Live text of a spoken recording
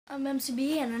I'm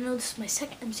MCB, and I know this is my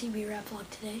second MCB rap vlog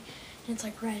today, and it's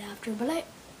like right after, but I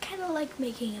kind of like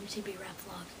making MCB rap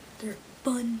vlogs. They're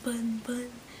fun,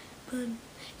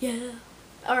 yeah.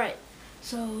 Alright,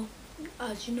 so,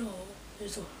 as you know,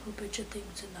 there's a whole bunch of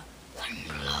things in the link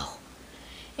below.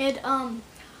 And,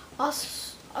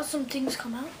 awesome things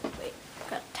come out. Wait,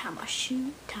 gotta tie my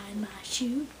shoe.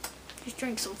 Just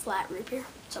drink some flat root beer.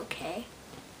 It's okay.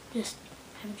 Just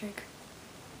have a drink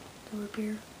the root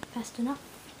beer fast enough.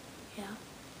 Yeah.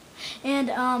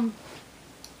 And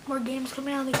more games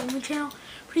coming out on the gaming channel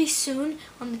pretty soon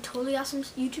on the Totally Awesome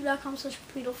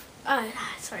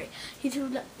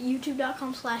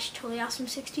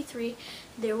YouTube.com/TotallyAwesome63.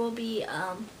 There will be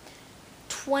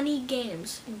 20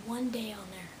 games in one day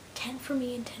on there. 10 for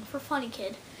me and 10 for Funny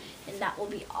Kid, and that will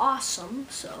be awesome.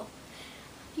 So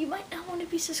you might not want to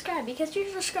be subscribed because your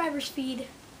subscribers feed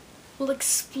will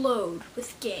explode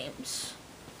with games.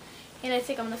 And I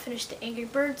think I'm gonna finish the Angry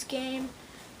Birds game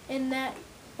in that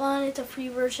one. It's a free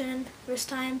version this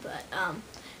time, but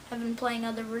I've been playing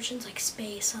other versions like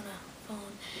Space on a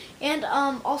phone. And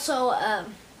also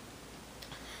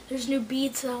there's new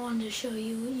beats that I wanted to show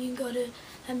you. You can go to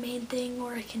the main thing,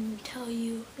 or I can tell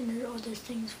you, and there are other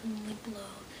things from the link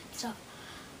below and stuff.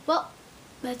 Well,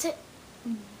 that's it.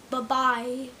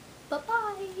 Bye-bye.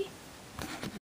 Bye-bye.